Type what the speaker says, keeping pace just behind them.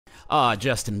Ah,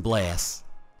 Justin, bless.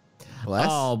 Bless?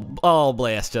 Oh,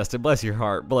 bless, Justin. Bless your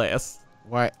heart. Bless.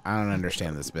 What? I don't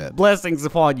understand this bit. Blessings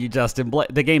upon you, Justin.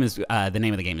 The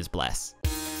name of the game is Bless.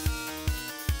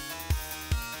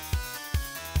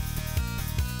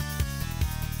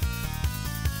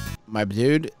 My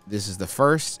dude, this is the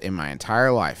first in my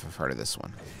entire life I've heard of this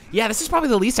one. Yeah, this is probably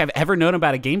the least I've ever known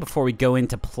about a game before we go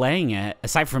into playing it,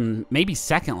 aside from maybe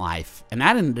Second Life. And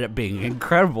that ended up being an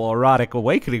incredible erotic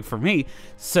awakening for me.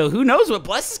 So who knows what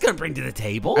Bless is going to bring to the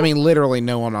table? I mean, literally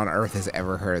no one on Earth has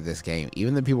ever heard of this game.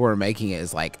 Even the people who are making it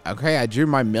is like, okay, I drew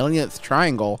my millionth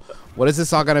triangle. What is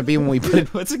this all going to be when we put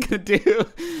it? What's it going to do?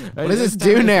 What does this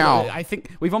do now? I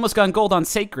think we've almost gone gold on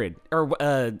Sacred. Or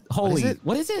Holy.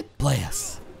 What is it?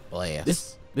 Bless.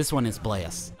 Bless. This one is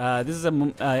Bless. This is a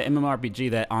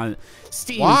MMORPG that on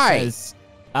Steam says,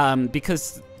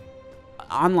 because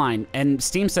online, and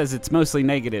Steam says it's mostly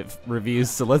negative reviews,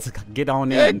 so let's get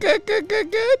on in.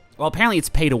 Good. Well, apparently it's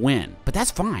pay to win, but that's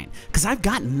fine, because I've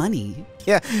got money.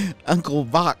 Yeah,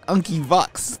 Unky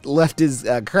Vox left his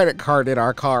credit card in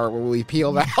our car when we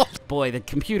peeled out. Boy, the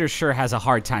computer sure has a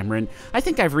hard time, Rin. I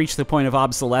think I've reached the point of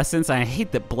obsolescence, and I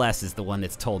hate that Bless is the one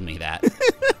that's told me that.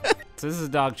 So this is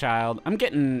Dog Child. I'm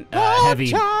getting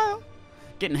heavy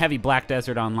Black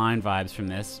Desert Online vibes from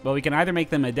this. But we can either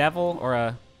make them a devil or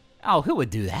a... Oh, who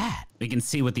would do that? We can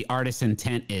see what the artist's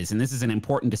intent is, and this is an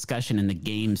important discussion in the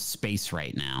game space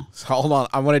right now. So hold on,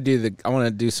 I want to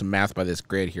do some math by this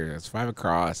grid here. There's 5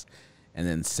 across, and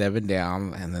then 7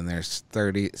 down, and then there's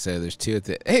 30. So there's 2 at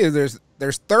the... Hey, there's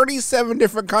 37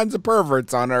 different kinds of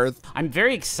perverts on Earth. I'm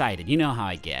very excited. You know how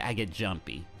I get. I get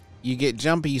jumpy. You get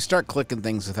jumpy, you start clicking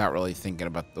things without really thinking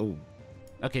about, ooh.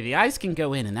 Okay, the eyes can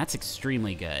go in, and that's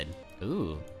extremely good.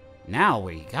 Ooh, now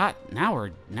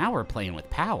we're playing with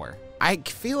power. I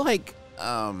feel like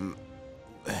the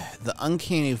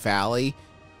Uncanny Valley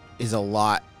is a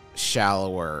lot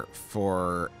shallower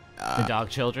for the dog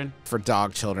children? For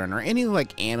dog children or any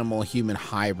like animal human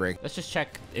hybrid. Let's just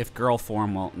check if girl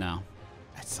form won't know.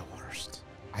 That's the worst.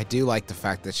 I do like the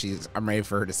fact that I'm ready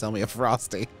for her to sell me a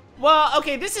Frosty. Well,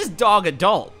 okay, this is dog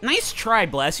adult. Nice try,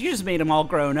 Bless. You just made them all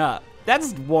grown up.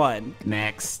 That's one.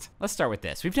 Next. Let's start with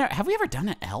this. Have we ever done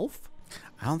an elf?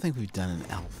 I don't think we've done an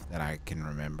elf that I can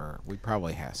remember. We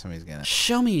probably have. Somebody's gonna...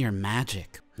 Show me your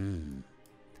magic.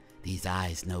 These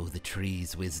eyes know the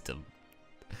tree's wisdom.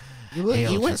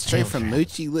 You went straight from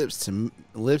moochy lips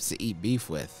to eat beef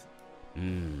with.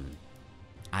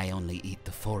 I only eat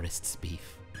the forest's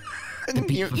beef.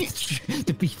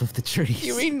 The beef of the trees.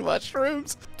 You mean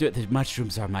mushrooms? The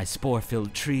mushrooms are my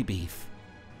spore-filled tree beef.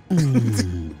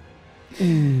 Ugh.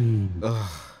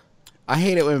 I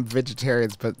hate it when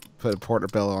vegetarians put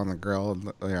portobello on the grill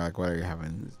and they're like, what are you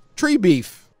having? Tree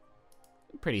beef.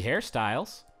 Pretty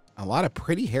hairstyles. A lot of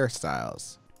pretty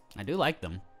hairstyles. I do like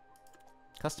them.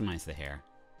 Customize the hair.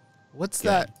 What's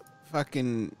that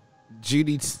fucking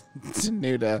Judy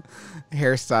Tenuta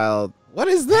hairstyle? What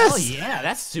is this? Oh yeah,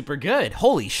 that's super good.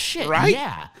 Holy shit, right?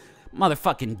 Yeah.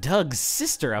 Motherfucking Doug's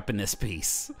sister up in this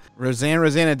piece.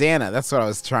 Rosanna Dana. That's what I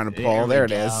was trying to pull. There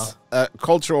it is. A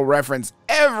cultural reference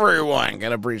everyone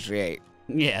can appreciate.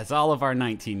 Yes, all of our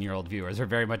 19-year-old viewers are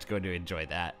very much going to enjoy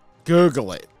that.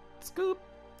 Google it. Scoop.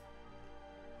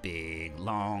 Big,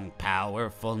 long,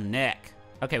 powerful neck.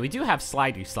 Okay, we do have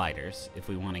sliders if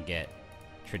we want to get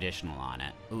traditional on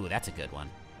it. Ooh, that's a good one.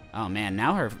 Oh man,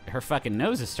 now her fucking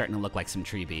nose is starting to look like some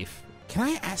tree beef. Can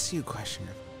I ask you a question?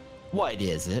 What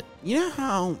is it? You know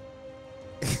how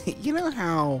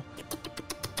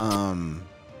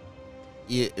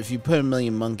if you put a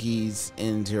million monkeys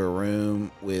into a room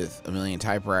with a million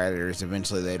typewriters,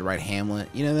 eventually they'd write Hamlet.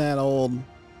 You know that old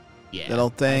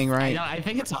thing, right? I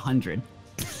think it's 100.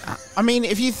 I mean,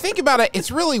 if you think about it,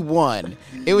 it's really one.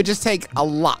 It would just take a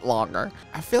lot longer.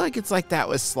 I feel like it's like that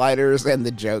with Sliders and the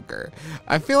Joker.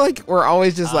 I feel like we're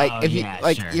always just like,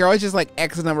 you're always just like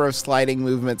X number of sliding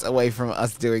movements away from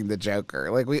us doing the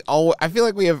Joker. Like I feel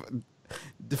like we have,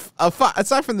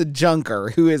 aside from the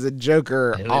Junker, who is a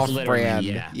Joker off-brand.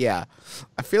 Yeah.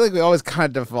 I feel like we always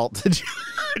kind of default to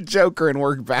Joker and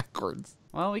work backwards.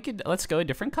 Well, let's go a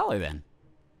different color then.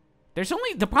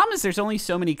 The problem is there's only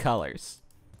so many colors.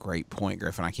 Great point,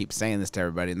 Griffin. I keep saying this to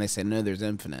everybody, and they say, no, there's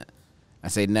infinite. I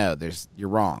say, no, you're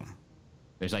wrong.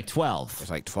 There's like 12.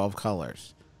 There's like 12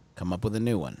 colors. Come up with a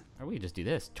new one. Or we could just do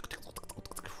this.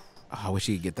 Oh, I wish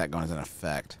you could get that going as an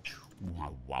effect.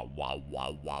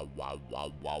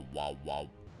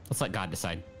 Let's let God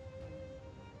decide.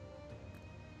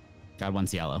 God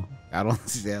wants yellow. God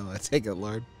wants yellow. Take it,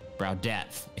 Lord. Brow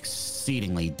depth.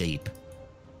 Exceedingly deep.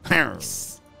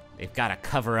 They've got to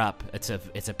cover up. It's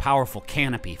a powerful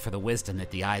canopy for the wisdom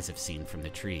that the eyes have seen from the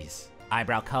trees.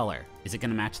 Eyebrow color. Is it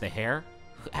gonna match the hair?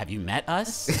 Have you met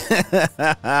us?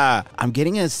 I'm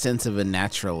getting a sense of a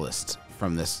naturalist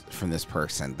from this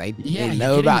person. They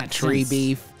know about tree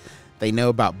beef. They know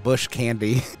about bush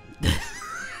candy.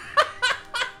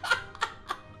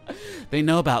 They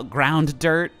know about ground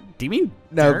dirt. Do you mean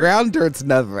no? Dirt? Ground dirt's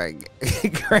nothing.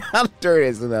 Ground dirt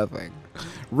is nothing.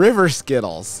 River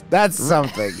Skittles. That's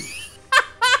something.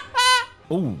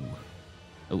 Ooh.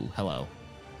 Ooh, hello.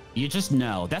 You just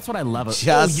know. That's what I love. You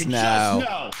just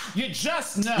know. You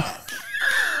just know.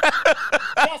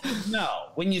 Just know.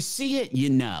 When you see it, you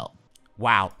know.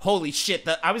 Wow. Holy shit.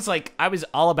 I was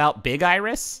all about Big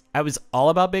Iris. And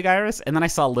then I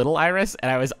saw Little Iris,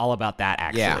 and I was all about that,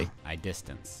 actually. Yeah. Eye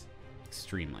distance.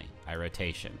 Extremely. Eye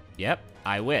rotation. Yep.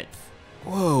 Eye width.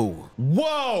 Whoa.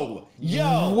 Whoa.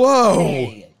 Yo. Whoa.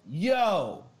 Hey.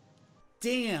 Yo.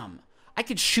 Damn. I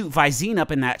could shoot Visine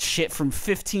up in that shit from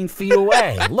 15 feet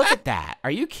away. Look at that.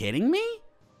 Are you kidding me?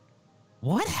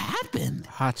 What happened?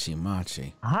 Hachi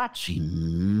Machi. Hachi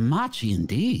Machi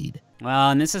indeed.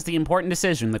 Well, and this is the important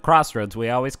decision, the crossroads we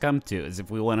always come to, is if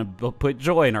we want to put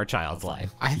joy in our child's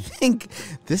life. I think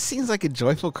this seems like a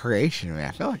joyful creation, man.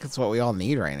 I feel like it's what we all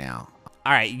need right now.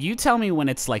 All right, you tell me when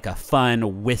it's like a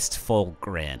fun, wistful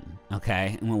grin,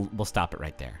 okay? And we'll stop it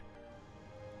right there.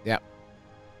 Yep.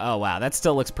 Oh, wow, that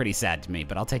still looks pretty sad to me,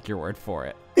 but I'll take your word for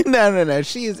it. No.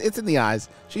 It's in the eyes.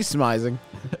 She's smizing.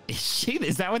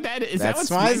 Is that what that is? That's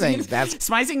that what smizing. That's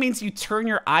smizing means you turn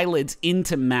your eyelids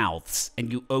into mouths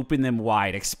and you open them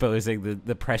wide, exposing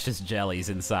the precious jellies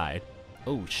inside.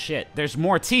 Oh shit! There's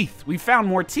more teeth. We found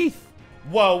more teeth.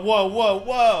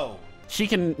 Whoa! She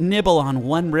can nibble on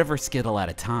one river skittle at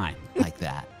a time, like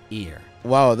that. Ear.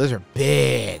 Whoa, those are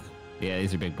big. Yeah,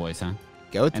 these are big boys, huh?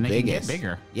 Go with the biggest. And they can get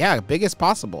bigger. Yeah, biggest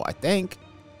possible, I think.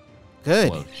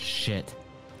 Good. Whoa, shit.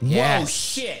 Yes. Whoa,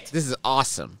 shit. This is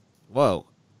awesome. Whoa.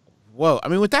 I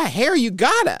mean, with that hair, you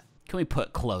gotta. Can we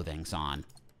put clothings on?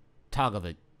 Toggle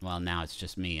the, well, now it's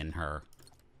just me and her.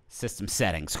 System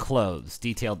settings, clothes,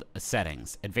 detailed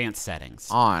settings, advanced settings.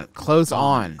 On. Clothes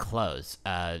on. Clothes.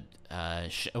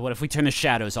 What if we turn the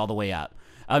shadows all the way up?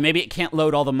 Maybe it can't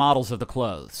load all the models of the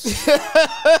clothes.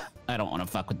 I don't want to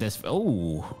fuck with this.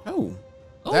 Oh.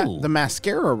 The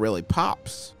mascara really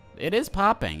pops. It is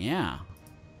popping, yeah.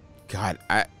 God,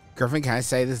 Griffin, can I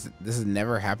say this? This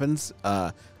never happens.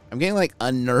 I'm getting like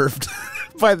unnerved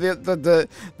by the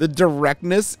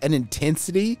directness and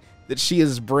intensity that she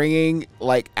is bringing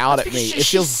like out at me. It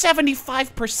feels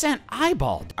 75%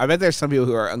 eyeballed. I bet there's some people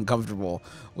who are uncomfortable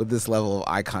with this level of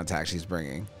eye contact she's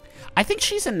bringing. I think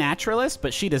she's a naturalist,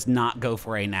 but she does not go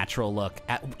for a natural look.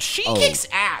 She kicks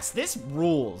ass. This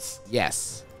rules.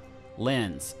 Yes.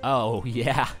 Lens. Oh,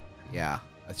 yeah. Yeah.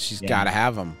 She's got to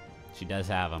have them. She does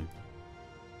have them.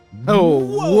 Oh,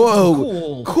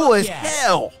 whoa. Cool as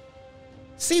hell.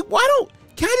 See, can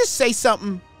I just say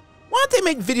something? Why don't they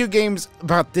make video games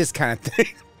about this kind of thing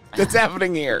that's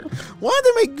happening here? Why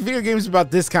don't they make video games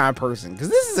about this kind of person? Because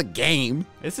this is a game.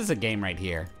 This is a game right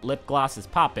here. Lip gloss is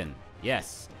popping.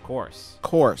 Yes, of course.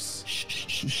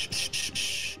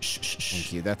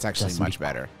 Thank you. That's actually much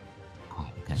better. Oh,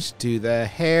 okay. Just do the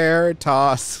hair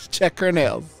toss. Check her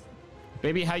nails.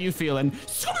 Baby, how you feeling?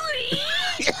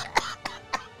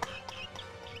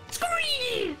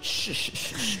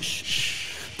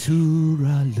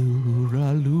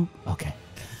 Tooraloo. Okay.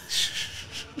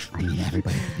 I need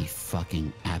everybody to be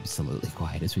fucking absolutely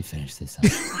quiet as we finish this up.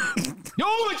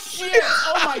 Oh, shit!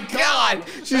 Oh, my God!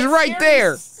 She's right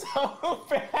there. So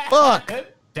bad. Fuck.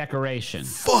 Decoration.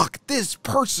 Fuck, this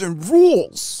person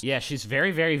rules. Yeah, she's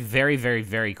very, very, very, very,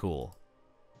 very cool.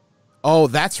 Oh,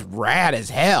 that's rad as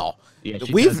hell. Yeah,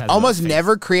 we've almost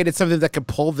never created something that could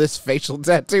pull this facial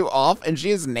tattoo off, and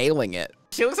she is nailing it.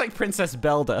 She looks like Princess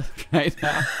Belda right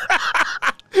now.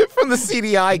 From the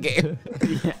CDI game.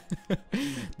 Yeah.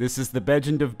 This is the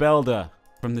Legend of Belda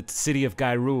from the city of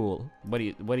Gyrule. What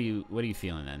are you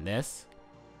feeling then? This?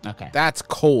 Okay. That's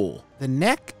cool. The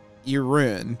neck you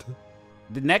ruined.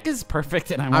 The neck is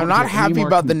perfect, and I'm not happy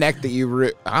about the neck that you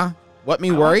ruined. Huh? What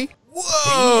me worry?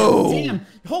 Whoa! Damn!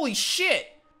 Holy shit!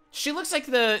 She looks like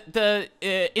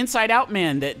the Inside Out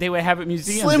man that they would have at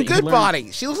museums. Slim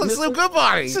Goodbody. She looks like Slim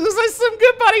Goodbody. She looks like Slim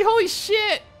Goodbody. Holy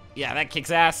shit! Yeah, that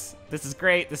kicks ass. This is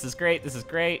great. This is great. This is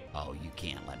great. Oh, you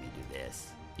can't let me do this.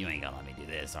 You ain't gonna let me do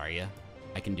this, are you?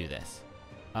 I can do this.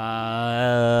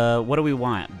 What do we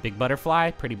want? Big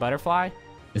butterfly? Pretty butterfly?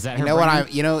 Is that her?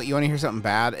 You know you want to hear something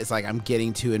bad? It's like I'm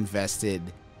getting too invested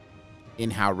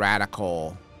in how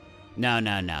radical. No.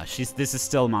 This is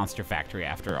still Monster Factory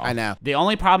after all. I know. The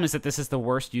only problem is that this is the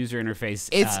worst user interface.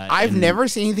 I've never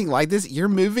seen anything like this. You're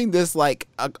moving this like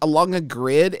along a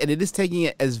grid, and it is taking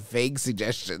it as vague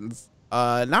suggestions.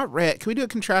 Not red. Can we do a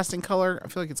contrasting color? I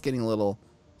feel like it's getting a little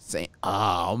same.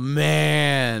 Oh,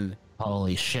 man.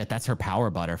 Holy shit, that's her power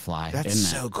butterfly. That's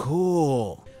isn't so it?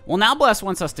 cool. Well, now Bless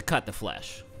wants us to cut the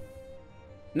flesh.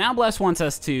 Now Bless wants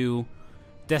us to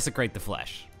desecrate the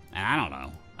flesh. And I don't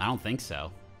know. I don't think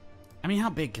so. I mean,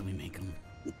 how big can we make them?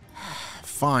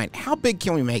 Fine. How big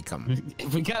can we make them?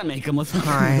 If we gotta make them, let's make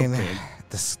Fine. them big.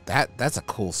 That's a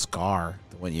cool scar,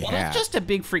 the one you Well, have. that's just a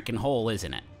big freaking hole,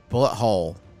 isn't it? Bullet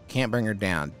hole. Can't bring her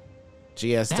down.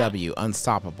 GSW.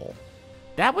 Unstoppable.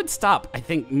 That would stop, I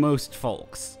think, most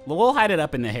folks. We'll hide it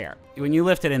up in the hair. When you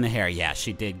lift it in the hair, yeah,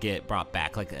 she did get brought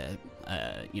back like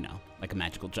like a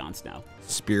magical Jon Snow.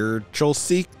 Spiritual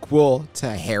sequel to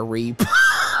Harry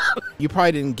Potter. You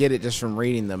probably didn't get it just from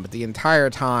reading them, but the entire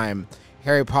time,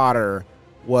 Harry Potter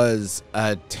was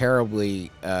a terribly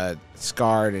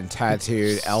scarred and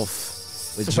tattooed elf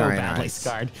with So giant badly eyes.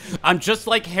 scarred. I'm just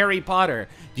like Harry Potter.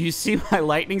 Do you see my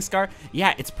lightning scar?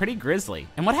 Yeah, it's pretty grisly.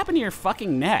 And what happened to your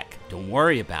fucking neck? Don't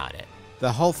worry about it.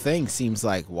 The whole thing seems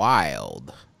like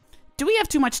wild. Do we have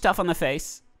too much stuff on the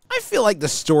face? I feel like the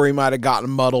story might have gotten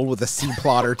muddled with a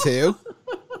C-plot or two.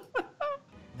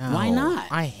 No, Why not?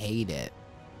 I hate it.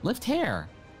 Lift hair.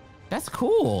 That's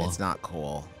cool. It's not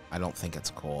cool. I don't think it's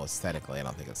cool aesthetically. I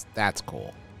don't think that's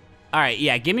cool. All right,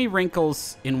 yeah, give me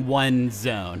wrinkles in one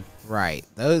zone. Right.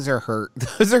 Those are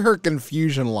her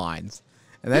confusion lines.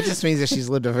 And that just means that she's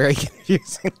lived a very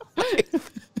confusing life.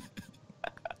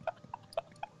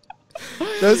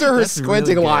 Those are her That's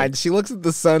squinting really good. lines. She looks at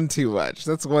the sun too much.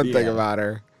 That's one thing Yeah. about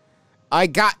her.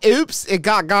 Oops, it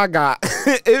got gaga.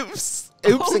 Oops,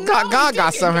 it got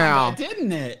gaga somehow.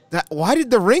 Didn't it? Why did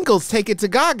the wrinkles take it to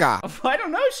gaga? I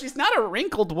don't know. She's not a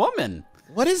wrinkled woman.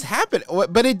 What has happened?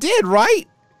 But it did, right?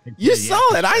 You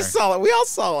saw it. I saw it. We all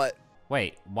saw it.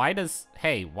 Wait, why does...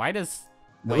 Wait,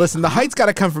 Listen, the height's got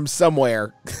to come from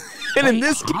somewhere. And in Wait,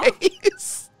 this huh?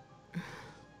 case...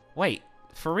 Wait,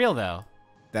 for real, though.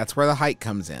 That's where the height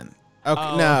comes in. Okay.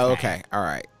 Oh, No, okay. okay. All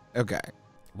right. Okay.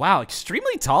 Wow,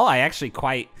 extremely tall. I actually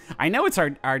I know it's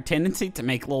our tendency to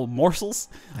make little morsels,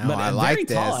 No, but I very like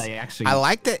this. tall, I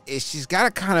like that she's got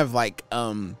a kind of like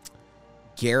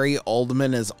Gary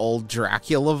Oldman as old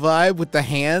Dracula vibe with the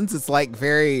hands. It's like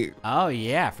very... Oh,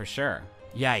 yeah, for sure.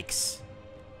 Yikes.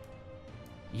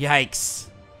 Yikes.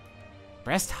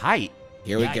 Breast height.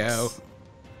 Here we Yikes. go.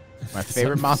 My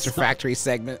favorite Monster Factory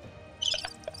segment.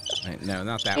 Wait, no,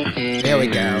 not that one. There we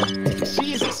go.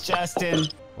 Jesus, Justin.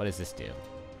 What does this do?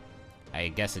 I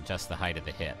guess adjust the height of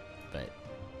the hip, but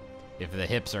if the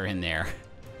hips are in there...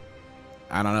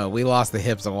 I don't know. We lost the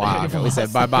hips a while ago. We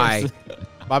said bye-bye.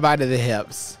 Bye-bye to the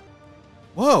hips.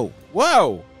 Whoa.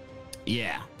 Whoa.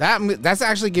 Yeah. That's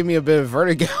actually giving me a bit of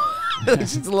vertigo.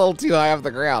 It's just a little too high off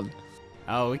the ground.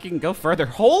 Oh, we can go further.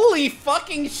 Holy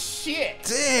fucking shit!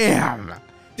 Damn.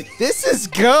 This is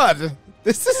good.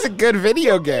 This is a good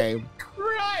video game.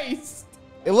 Christ!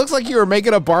 It looks like you were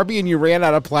making a Barbie and you ran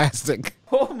out of plastic.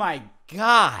 Oh my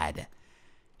god.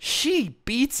 She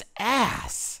beats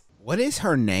ass. What is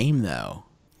her name, though?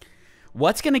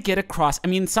 What's gonna get across? I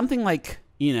mean, something like,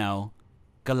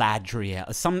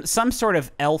 Galadriel, some sort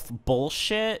of elf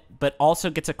bullshit, but also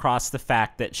gets across the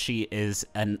fact that she is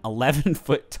an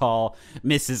 11-foot tall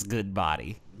Mrs.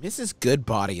 Goodbody. Mrs.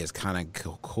 Goodbody is kind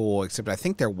of cool, except I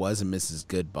think there was a Mrs.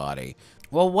 Goodbody.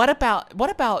 Well, what about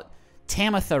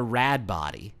Tamitha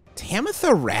Radbody?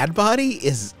 Tamitha Radbody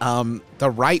is the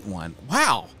right one.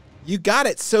 Wow, you got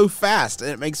it so fast, and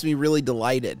it makes me really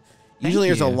delighted. Usually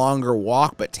there's a longer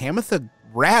walk, but Tamitha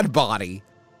Radbody.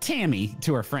 Tammy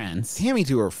to her friends. Tammy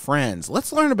to her friends.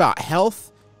 Let's learn about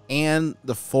health and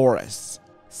the forests.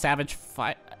 Savage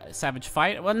fight.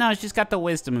 Well, no, she's got the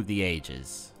wisdom of the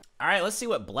ages. All right, let's see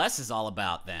what Bless is all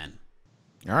about then.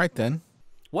 All right, then.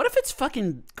 What if it's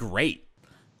fucking great?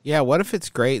 Yeah, what if it's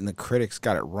great and the critics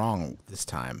got it wrong this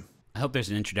time? I hope there's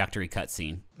an introductory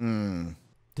cutscene.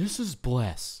 This is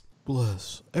Bless.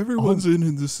 Bless. Everyone's in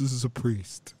and this is a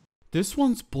priest. This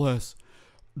one's Bless.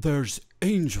 There's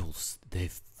angels.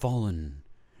 They've fallen.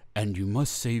 And you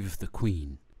must save the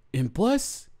queen. In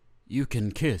Bless, you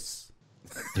can kiss.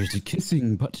 There's a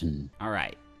kissing button. All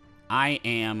right. I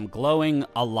am glowing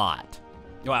a lot.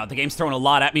 Wow, the game's throwing a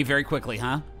lot at me very quickly,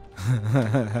 huh?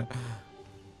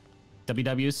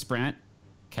 WW sprint.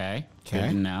 Okay. Okay. Good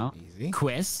to know. Easy.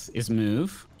 Quiz is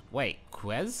move. Wait,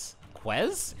 Quez?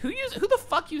 Quez? Who the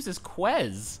fuck uses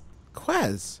Quez?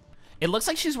 Quez. It looks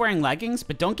like she's wearing leggings,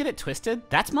 but don't get it twisted.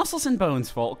 That's muscles and bones,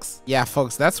 folks. Yeah,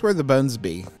 folks, that's where the bones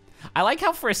be. I like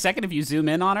how for a second, if you zoom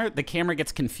in on her, the camera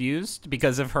gets confused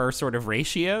because of her sort of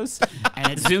ratios,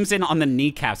 and it zooms in on the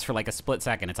kneecaps for like a split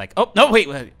second. It's like, oh, no, wait.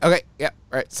 Okay, yeah,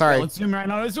 right, sorry. Let's zoom right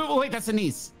on. Wait, that's a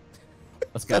niece.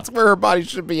 Let's go. That's where her body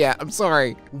should be at. I'm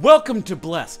sorry. Welcome to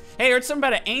Bless. Hey, I heard something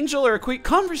about an angel or a queen.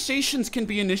 Conversations can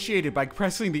be initiated by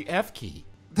pressing the F key.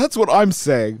 That's what I'm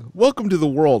saying. Welcome to the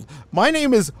world. My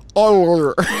name is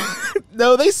Oliver.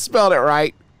 No, they spelled it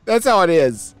right. That's how it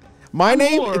is. My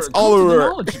name is Oliver.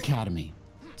 Knowledge Academy.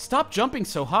 Stop jumping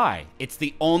so high. It's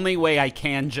the only way I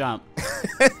can jump.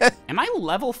 Am I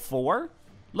level 4?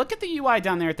 Look at the UI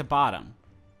down there at the bottom.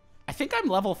 I think I'm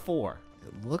level 4.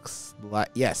 It looks like,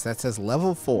 yes, that says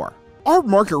level 4. Our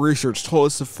market research told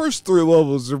us the first 3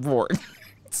 levels are boring.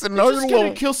 It's another just level.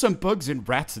 gonna kill some bugs and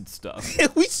rats and stuff.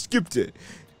 We skipped it.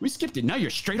 We skipped it. Now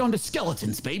you're straight on to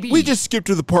skeletons, baby. We just skipped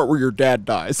to the part where your dad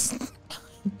dies.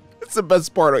 It's the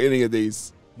best part of any of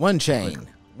these. 1 chain,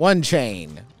 1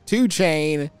 chain, 2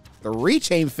 chain, 3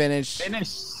 chain finish.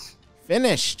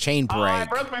 Finish chain break. Oh, I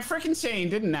broke my freaking chain,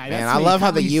 didn't I? Man, I love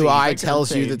how the UI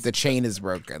tells you that the chain is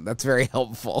broken. That's very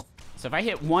helpful. So if I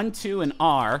hit 1, 2, and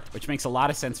R, which makes a lot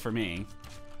of sense for me,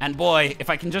 and boy, if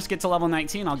I can just get to level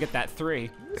 19, I'll get that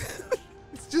 3.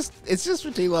 It's just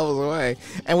 15 levels away.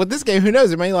 And with this game, who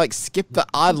knows? It may like skip the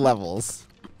odd levels.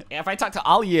 If I talk to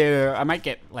Ollier, I might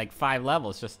get like 5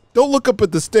 levels. Just don't look up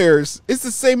at the stairs. It's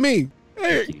the same me.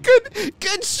 Hey,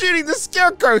 good shooting the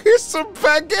scarecrow. Here's some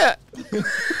baguette.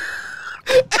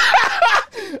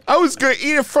 I was gonna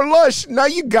eat it for lunch. Now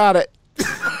you got it.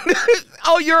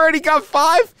 Oh, you already got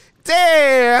 5?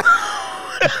 Damn.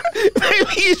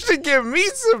 Maybe you should give me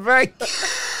some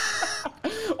baguette.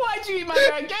 Why'd you eat my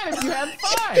baguette if you had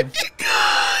 5?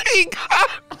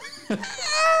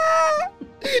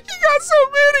 He got so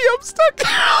many. I'm stuck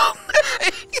out.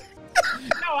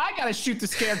 No, I gotta shoot the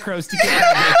scarecrows to get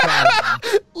out of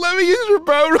here. Let me use your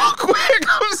bow real quick.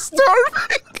 I'm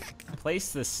starving.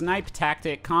 Place the snipe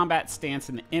tactic combat stance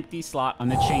in the empty slot on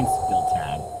the chain skill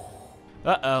tab.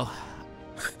 Uh-oh.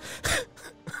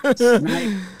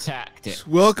 Snipe tactic.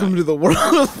 Welcome to the world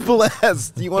of Bless.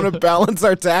 Do you want to balance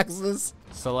our taxes?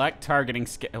 Select targeting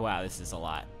skill. Wow, this is a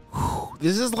lot.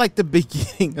 This is like the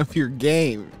beginning of your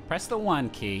game. Press the 1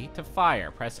 key to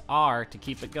fire. Press R to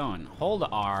keep it going. Hold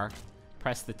R.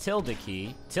 Press the tilde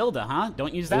key. Tilde, huh?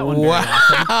 Don't use that one very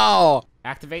often. Wow.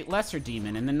 Activate Lesser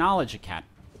Demon in the Knowledge Academy.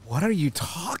 What are you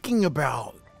talking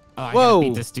about? Oh, I Whoa. gotta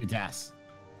beat this dude's ass.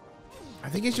 I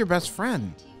think it's your best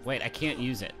friend. Wait, I can't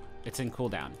use it. It's in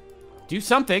cooldown. Do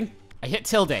something. I hit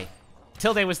tilde.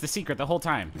 Tilde was the secret the whole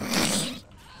time.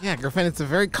 Yeah, Griffin, it's a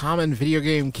very common video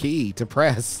game key to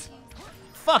press.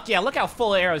 Fuck yeah, look how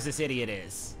full of arrows this idiot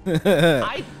is.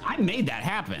 I made that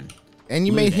happen. And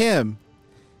you made him.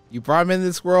 You brought him in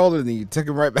this world and then you took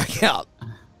him right back out.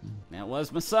 That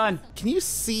was my son. Can you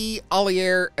see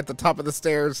Ollier at the top of the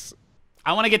stairs?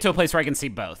 I want to get to a place where I can see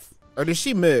both. Or does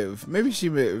she move? Maybe she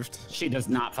moved. She does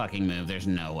not fucking move. There's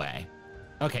no way.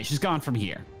 Okay, she's gone from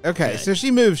here. Okay, Good. so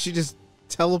she moved. She just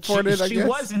teleported, I she guess?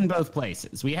 was in both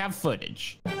places. We have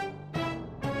footage.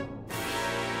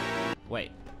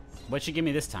 Wait, what'd she give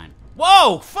me this time?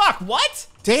 Whoa, fuck, what?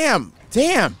 Damn,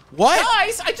 what?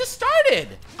 Guys, I just started.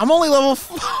 I'm only level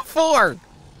 4.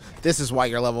 This is why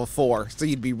you're level 4, so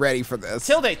you'd be ready for this.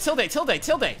 Tilde. This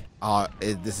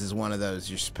is one of those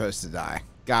you're supposed to die.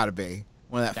 Gotta be.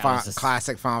 One of that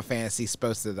classic Final Fantasy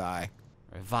supposed to die.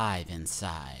 Revive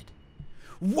inside.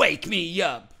 Wake me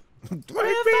up. Revive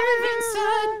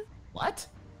inside. What?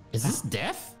 Is this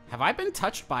death? Have I been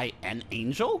touched by an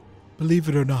angel? Believe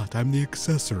it or not, I'm the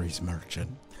accessories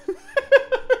merchant.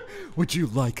 Would you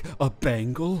like a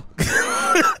bangle?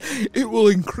 It will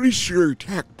increase your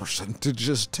attack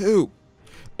percentages too.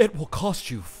 It will cost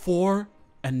you 4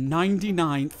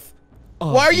 99th.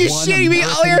 Why are you shitting me?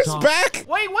 Ollier's back?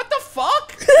 Wait, what the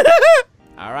fuck?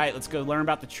 All right, let's go learn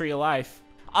about the Tree of Life.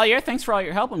 Ollier, thanks for all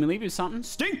your help. Let me leave you with something.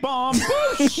 Stink bomb.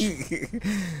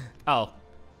 Oh.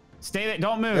 Stay there.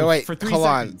 Don't move wait, for 3 hold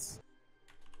seconds.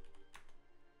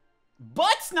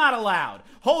 Butt's not allowed.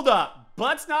 Hold up.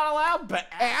 Butt's not allowed, but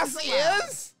ass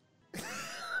is?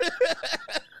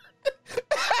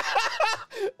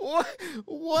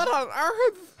 What on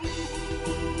earth?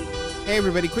 Hey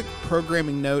everybody, quick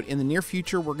programming note. In the near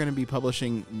future, we're going to be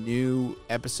publishing new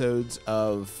episodes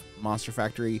of Monster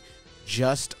Factory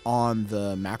just on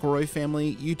the McElroy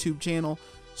family YouTube channel.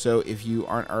 So if you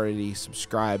aren't already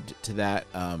subscribed to that,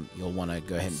 you'll want to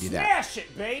go ahead and do that. Smash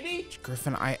it, baby!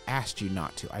 Griffin, I asked you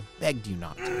not to. I begged you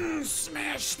not to.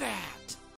 Smash that!